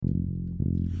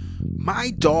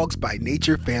my dogs by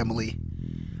nature family.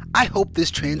 I hope this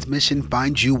transmission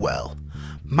finds you well.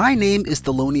 My name is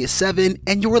Thelonious7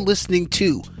 and you're listening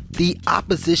to The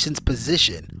Opposition's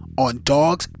Position on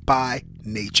Dogs by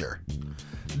Nature.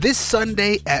 This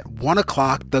Sunday at 1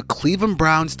 o'clock, the Cleveland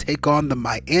Browns take on the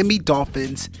Miami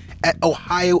Dolphins at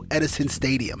Ohio Edison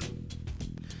Stadium.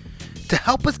 To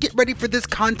help us get ready for this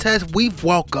contest, we've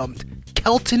welcomed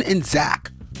Kelton and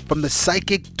Zach from the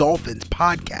Psychic Dolphins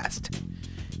podcast.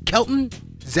 Kelton,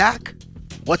 Zach,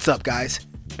 what's up, guys?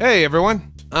 Hey,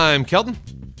 everyone. I'm Kelton.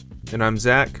 And I'm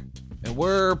Zach. And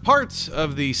we're parts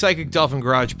of the Psychic Dolphin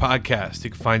Garage podcast. You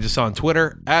can find us on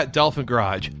Twitter at Dolphin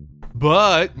Garage.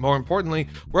 But more importantly,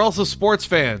 we're also sports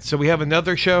fans. So we have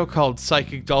another show called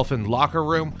Psychic Dolphin Locker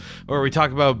Room, where we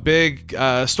talk about big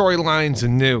storylines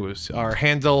and news. Our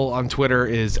handle on Twitter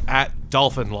is at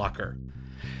Dolphin Locker.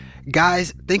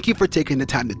 Guys, thank you for taking the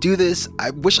time to do this. I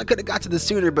wish I could have got to this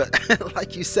sooner, but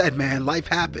like you said, man, life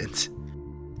happens.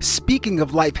 Speaking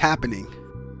of life happening,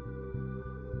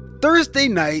 Thursday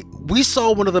night, we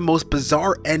saw one of the most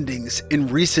bizarre endings in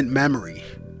recent memory.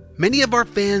 Many of our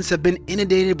fans have been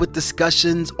inundated with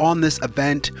discussions on this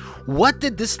event. What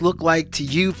did this look like to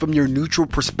you from your neutral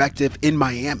perspective in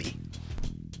Miami?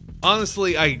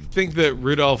 Honestly, I think that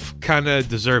Rudolph kind of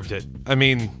deserved it. I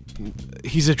mean,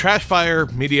 he's a trash fire,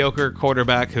 mediocre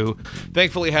quarterback who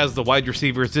thankfully has the wide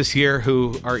receivers this year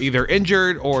who are either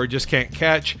injured or just can't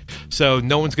catch. So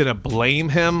no one's going to blame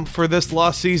him for this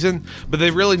lost season, but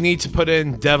they really need to put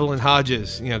in Devlin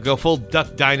Hodges, go full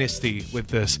Duck Dynasty with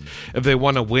this if they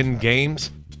want to win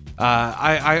games.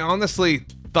 I honestly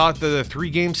thought that a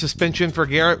 3-game suspension for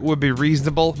Garrett would be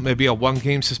reasonable, maybe a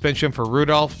 1-game suspension for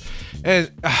Rudolph. And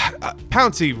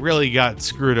Pouncey really got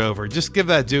screwed over. Just give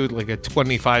that dude like a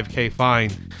 $25,000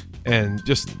 fine and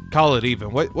just call it even.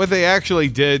 What they actually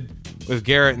did with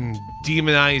Garrett and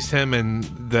demonized him, and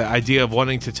the idea of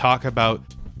wanting to talk about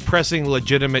pressing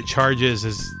legitimate charges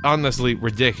is honestly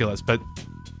ridiculous. But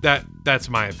that's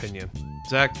my opinion.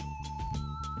 Zach?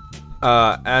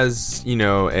 As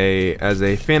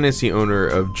a fantasy owner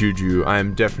of Juju,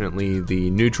 I'm definitely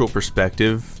the neutral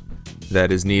perspective that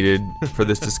is needed for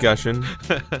this discussion.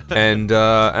 and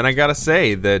I gotta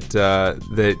say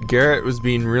that Garrett was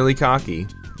being really cocky,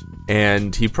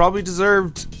 and he probably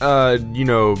deserved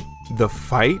the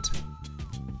fight.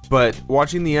 But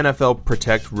watching the NFL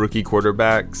protect rookie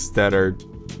quarterbacks that are,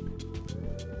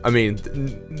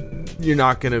 you're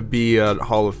not gonna be a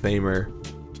Hall of Famer.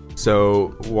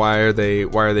 So why are they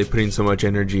putting so much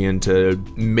energy into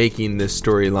making this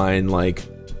storyline like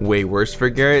way worse for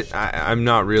Garrett? I'm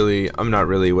not really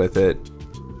with it.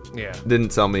 Yeah.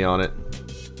 Didn't sell me on it.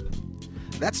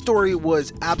 That story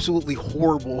was absolutely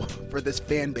horrible for this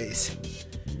fan base.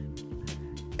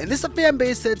 And this is a fan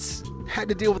base that's had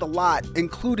to deal with a lot,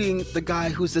 including the guy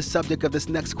who's the subject of this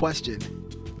next question.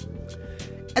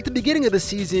 At the beginning of the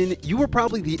season, you were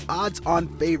probably the odds-on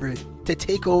favorite to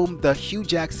take home the Hugh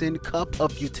Jackson Cup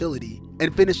of Futility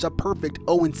and finish a perfect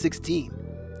 0-16.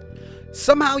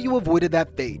 Somehow you avoided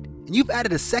that fate, and you've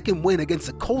added a second win against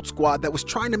a Colts squad that was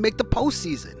trying to make the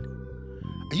postseason.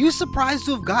 Are you surprised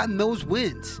to have gotten those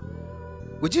wins?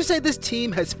 Would you say this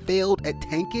team has failed at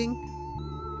tanking?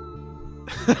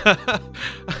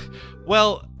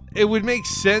 Well, it would make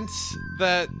sense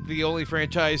that the only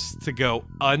franchise to go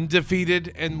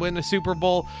undefeated and win a Super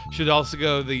Bowl should also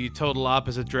go the total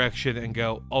opposite direction and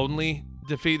go only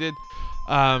defeated.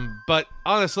 But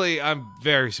honestly, I'm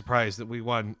very surprised that we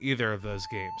won either of those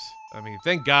games.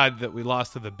 Thank God that we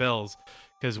lost to the Bills,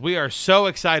 because we are so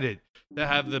excited to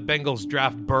have the Bengals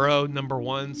draft Burrow number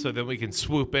 1 so that we can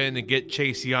swoop in and get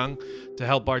Chase Young to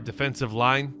help our defensive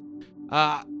line.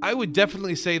 I would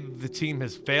definitely say that the team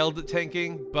has failed at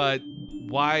tanking, but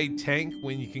why tank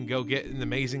when you can go get an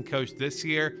amazing coach this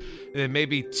year? And then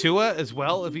maybe Tua as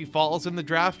well if he falls in the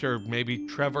draft, or maybe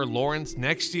Trevor Lawrence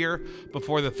next year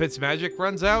before the Fitzmagic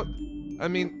runs out. I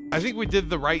think we did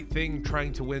the right thing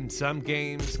trying to win some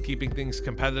games, keeping things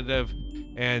competitive,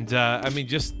 and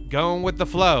just going with the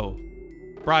flow.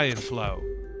 Brian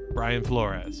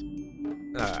Flores.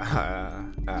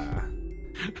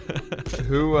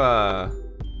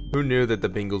 Who knew that the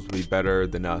Bengals would be better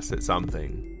than us at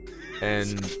something?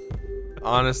 And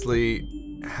honestly,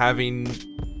 having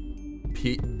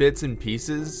bits and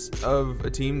pieces of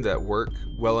a team that work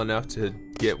well enough to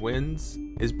get wins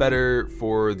is better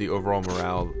for the overall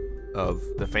morale of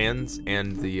the fans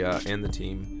and the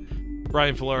team.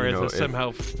 Brian Flores has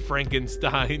somehow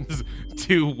Frankenstein's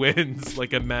 2 wins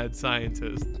like a mad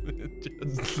scientist.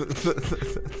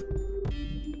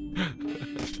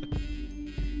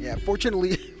 Yeah,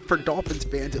 fortunately for Dolphins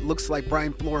fans, it looks like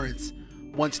Brian Flores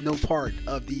once no part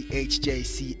of the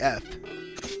HJCF.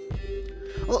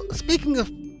 Well, speaking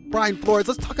of Brian Flores,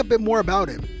 let's talk a bit more about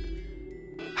him.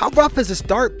 How rough has the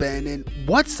start been, and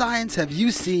what signs have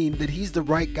you seen that he's the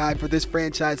right guy for this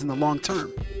franchise in the long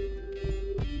term?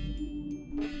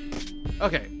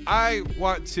 Okay, I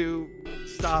want to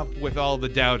stop with all the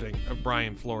doubting of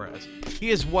Brian Flores. He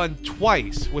has won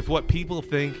twice with what people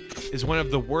think is one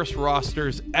of the worst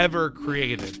rosters ever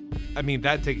created. I mean,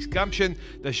 that takes gumption.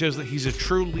 That shows that he's a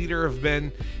true leader of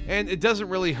men, and it doesn't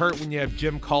really hurt when you have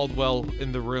Jim Caldwell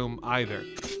in the room either.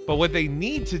 But what they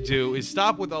need to do is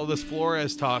stop with all this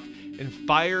Flores talk and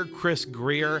fire Chris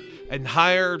Greer and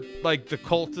hire like the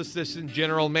Colts assistant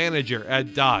general manager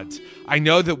at Dodds. I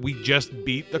know that we just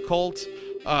beat the Colts.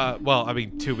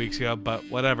 2 weeks ago, but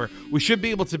whatever. We should be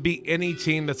able to beat any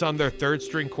team that's on their third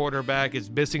string quarterback,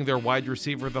 is missing their wide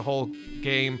receiver the whole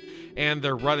game, and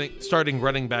their starting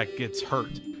running back gets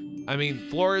hurt. I mean,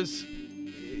 Flores,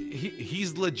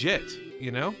 he's legit, you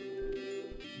know?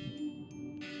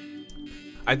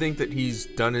 I think that he's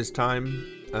done his time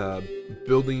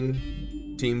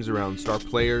building teams around star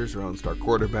players, around star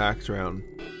quarterbacks, around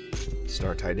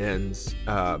star tight ends.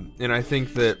 And I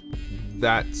think that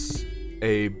that's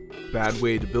a bad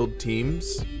way to build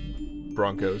teams,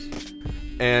 Broncos.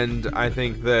 And I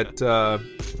think that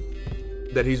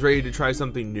that he's ready to try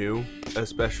something new,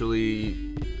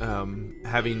 especially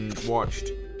having watched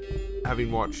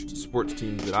sports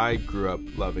teams that I grew up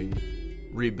loving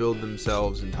rebuild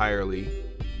themselves entirely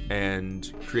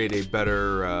and create a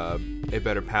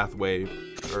better pathway,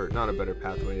 or not a better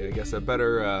pathway, I guess a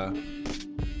better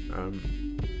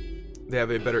they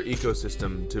have a better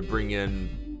ecosystem to bring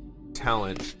in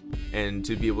talent and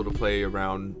to be able to play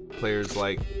around players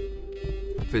like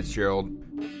Fitzgerald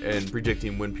and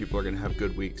predicting when people are going to have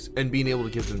good weeks and being able to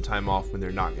give them time off when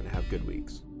they're not going to have good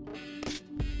weeks.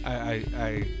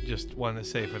 I just want to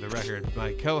say for the record,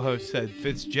 my co-host said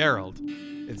Fitzgerald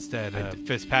instead of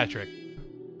Fitzpatrick.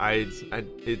 I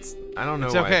don't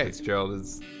know why Fitzgerald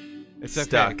is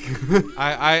stuck. Okay.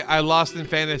 I lost in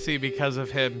fantasy because of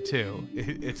him too.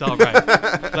 It's all right.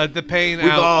 Let the pain We've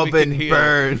out. We've all been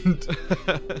burned.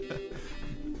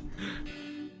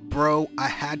 Bro, I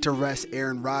had to rest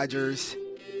Aaron Rodgers.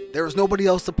 There was nobody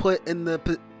else to put in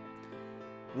the...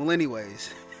 Well,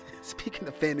 anyways, speaking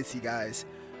of fantasy guys,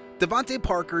 Devontae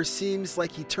Parker seems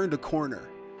like he turned a corner.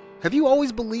 Have you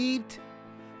always believed?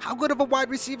 How good of a wide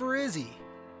receiver is he?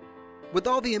 With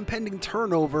all the impending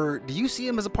turnover, do you see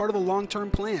him as a part of the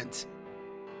long-term plans?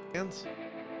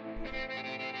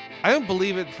 I don't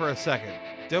believe it for a second.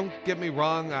 Don't get me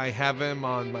wrong, I have him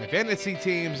on my fantasy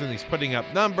teams and he's putting up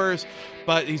numbers,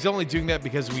 but he's only doing that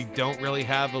because we don't really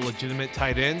have a legitimate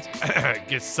tight end.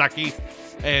 Gets sucky.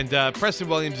 And Preston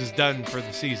Williams is done for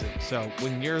the season. So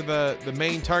when you're the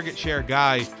main target share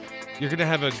guy, you're going to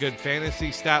have a good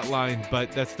fantasy stat line,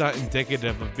 but that's not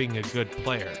indicative of being a good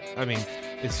player. I mean,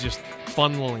 it's just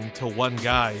funneling to one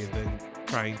guy and then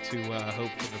trying to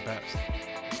hope for the best.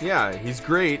 Yeah, he's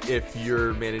great if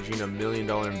you're managing $1 million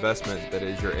investment that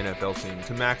is your NFL team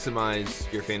to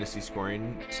maximize your fantasy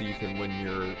scoring so you can win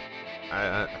your...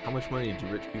 how much money do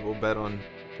rich people bet on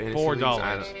fantasy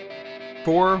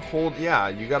 $4. Yeah,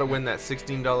 you got to win that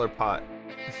 $16 pot.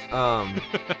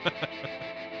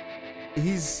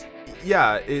 He's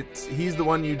the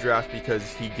one you draft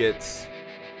because he gets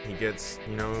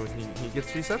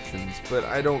receptions, but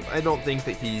I don't think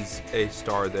that he's a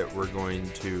star that we're going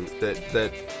to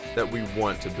that we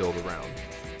want to build around.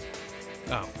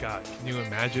 Oh God, can you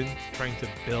imagine trying to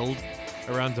build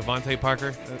around Devontae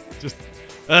Parker?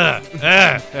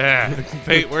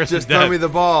 Fate, where's just the throw death? me the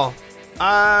ball.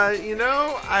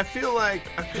 I feel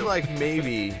like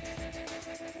maybe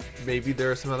there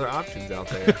are some other options out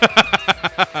there.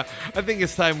 I think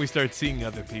it's time we start seeing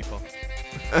other people.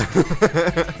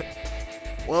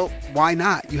 Well, why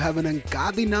not? You have an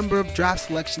ungodly number of draft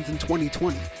selections in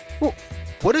 2020. Well,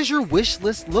 what does your wish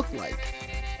list look like?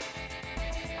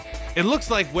 It looks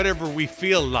like whatever we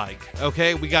feel like,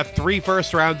 okay? We got 3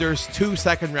 first-rounders, 2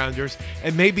 second-rounders,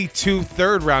 and maybe 2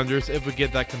 third-rounders if we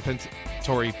get that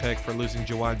compensatory pick for losing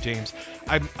Jawan James.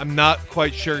 I'm not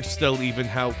quite sure still even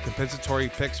how compensatory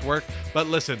picks work, but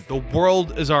listen, the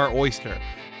world is our oyster,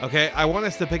 okay? I want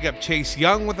us to pick up Chase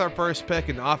Young with our first pick,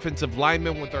 an offensive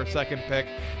lineman with our second pick,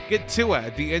 get Tua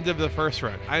at the end of the first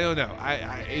round. I don't know.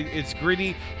 It's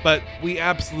greedy, but we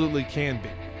absolutely can be.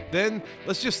 Then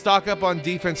let's just stock up on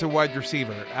defense and wide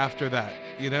receiver after that.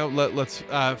 You know, let's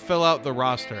fill out the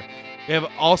roster. We have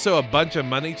also a bunch of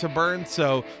money to burn,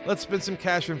 so let's spend some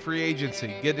cash in free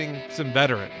agency, getting some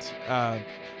veterans.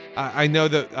 I know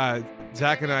that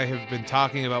Zach and I have been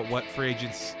talking about what free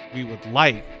agents we would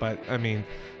like, but I mean,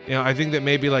 I think that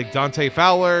maybe like Dante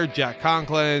Fowler, Jack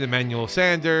Conklin, Emmanuel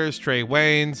Sanders, Trey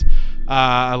Waynes,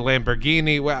 a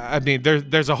Lamborghini. Well, I mean,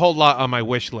 there's a whole lot on my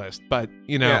wish list, but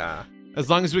as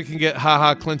long as we can get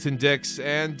Clinton Dix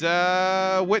and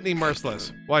Whitney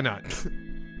Merciless, why not?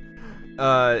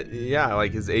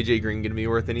 Like, is AJ Green gonna be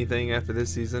worth anything after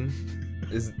this season?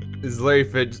 Is Larry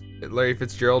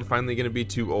Fitzgerald finally gonna be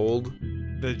too old?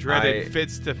 The dreaded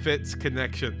Fitz to Fitz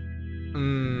connection.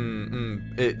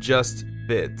 It just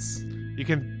fits. You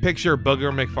can picture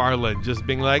Booger McFarland just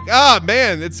being like,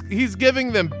 man, he's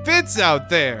giving them fits out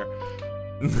there.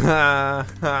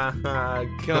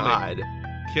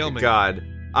 Kill me. God.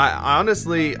 I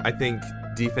honestly think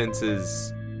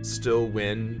defenses still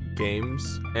win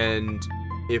games, and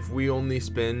if we only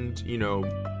spend a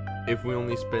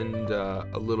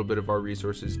little bit of our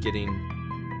resources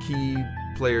getting key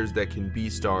players that can be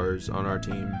stars on our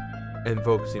team and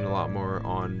focusing a lot more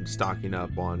on stocking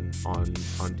up on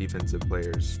defensive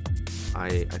players,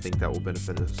 I think that will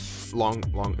benefit us long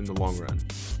in the long run.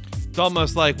 It's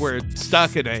almost like we're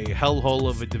stuck in a hellhole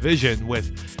of a division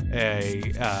with a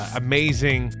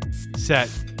amazing set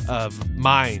of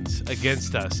minds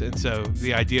against us, and so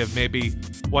the idea of maybe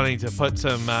wanting to put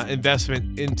some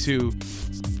investment into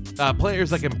players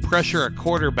that can pressure a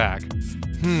quarterback,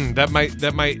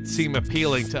 that might seem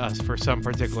appealing to us for some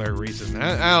particular reason.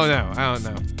 I don't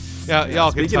know. Y'all can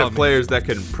tell me. Speaking of players that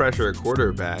can pressure a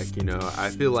quarterback, I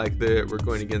feel like we're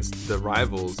going against the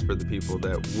rivals for the people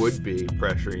that would be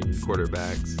pressuring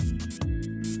quarterbacks.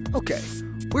 Okay,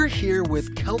 we're here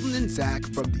with Kelton and Zach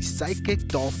from the Psychic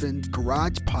Dolphin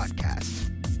Garage Podcast.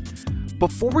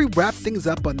 Before we wrap things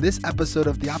up on this episode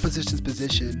of The Opposition's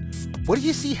Position, what do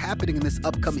you see happening in this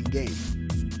upcoming game?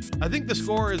 I think the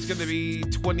score is going to be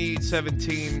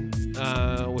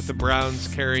 20-17 with the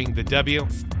Browns carrying the W.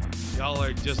 Y'all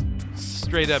are just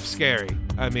straight up scary.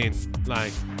 I mean,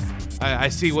 like, I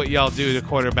see what y'all do to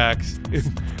quarterbacks.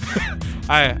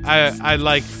 I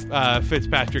like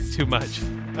Fitzpatrick too much.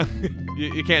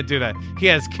 You can't do that. He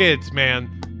has kids, man.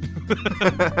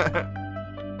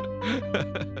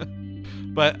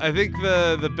 But I think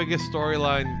the biggest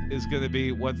storyline is going to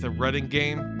be what the running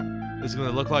game is going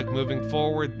to look like moving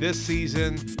forward this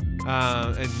season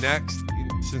and next,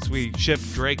 since we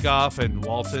shipped Drake off and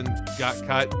Walton got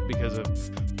cut because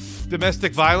of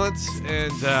domestic violence,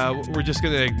 and we're just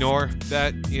going to ignore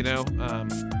that.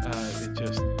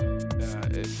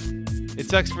 It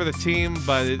sucks for the team,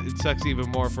 but it sucks even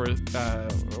more for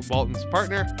Walton's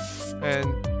partner,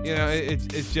 and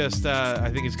it's just I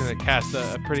think it's going to cast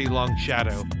a pretty long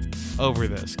shadow over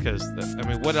this, because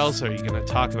what else are you going to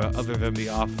talk about other than the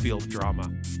off-field drama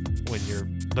when you're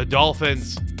the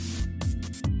Dolphins?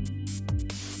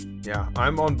 Yeah,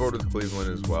 I'm on board with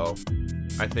Cleveland as well.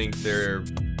 I think their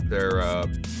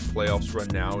playoffs run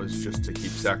now is just to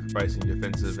keep sacrificing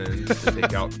defensive ends to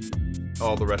take out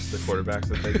all the rest of the quarterbacks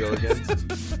that they go against.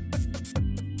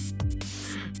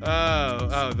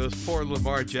 Oh, those poor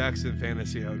Lamar Jackson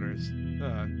fantasy owners.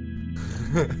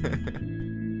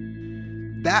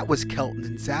 That was Kelton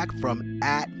and Zach from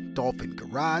 @Dolphin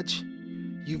Garage.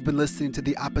 You've been listening to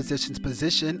The Opposition's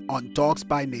Position on Dogs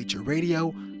by Nature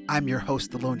Radio. I'm your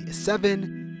host,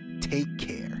 Thelonious7. Take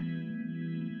care.